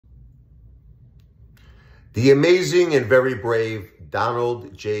The amazing and very brave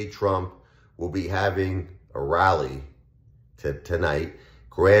Donald J. Trump will be having a rally tonight,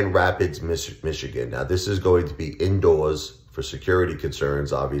 Grand Rapids, Michigan. Now, this is going to be indoors for security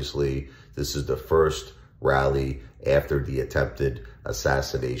concerns. Obviously, this is the first rally after the attempted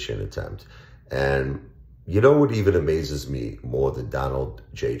assassination attempt. And you know what even amazes me more than Donald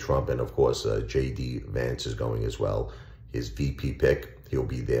J. Trump, and of course, J.D. Vance is going as well, his VP pick, he'll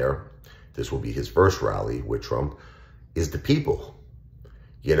be there. This will be his first rally with Trump, is the people.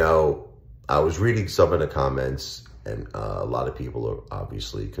 You know, I was reading some of the comments, and a lot of people are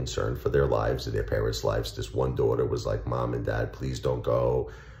obviously concerned for their lives and their parents' lives. This one daughter was like, "Mom and Dad, please don't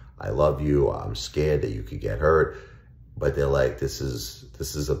go. I love you. I'm scared that you could get hurt." But they're like, this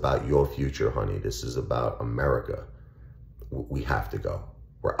is about your future, honey. This is about America. We have to go.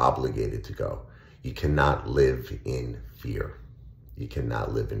 We're obligated to go. You cannot live in fear. You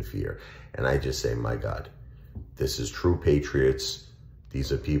cannot live in fear. And I just say, my God, this is true patriots.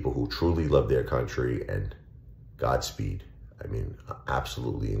 These are people who truly love their country, and Godspeed. I mean,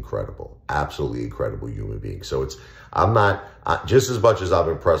 absolutely incredible human being. So I'm not, just as much as I'm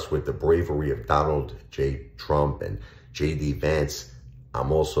impressed with the bravery of Donald J. Trump and J.D. Vance,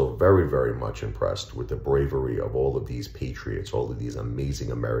 I'm also very, very much impressed with the bravery of all of these patriots, all of these amazing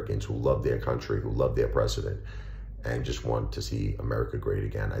Americans who love their country, who love their president, and just want to see America great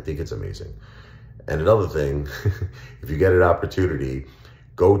again. I think it's amazing. And another thing, if you get an opportunity,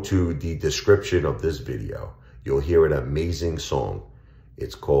 go to the description of this video. You'll hear an amazing song.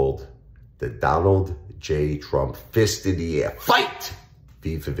 It's called the Donald J. Trump Fist in the Air Fight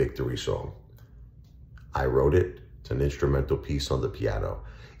V for Victory song. I wrote it. It's an instrumental piece on the piano.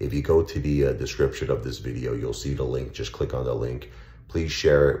 If you go to the description of this video, you'll see the link. Just click on the link. Please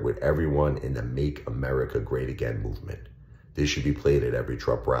share it with everyone in the Make America Great Again movement. This should be played at every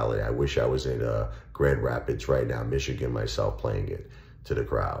Trump rally. I wish I was in Grand Rapids right now, Michigan, myself, playing it to the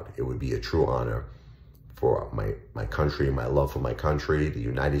crowd. It would be a true honor for my country, my love for my country, the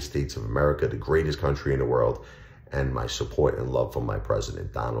United States of America, the greatest country in the world, and my support and love for my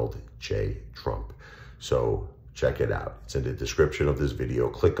president, Donald J. Trump. So check it out. It's in the description of this video.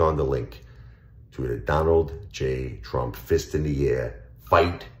 Click on the link to the Donald J. Trump Fist in the Air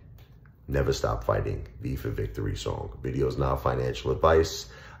Fight, Never Stop Fighting, V for Victory song. Video is not financial advice.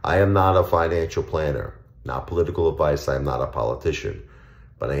 I am not a financial planner, not political advice. I am not a politician,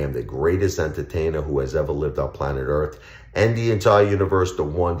 but I am the greatest entertainer who has ever lived on planet Earth and the entire universe, the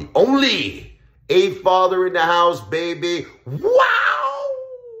one, the only Apefather in the house, baby. Wow!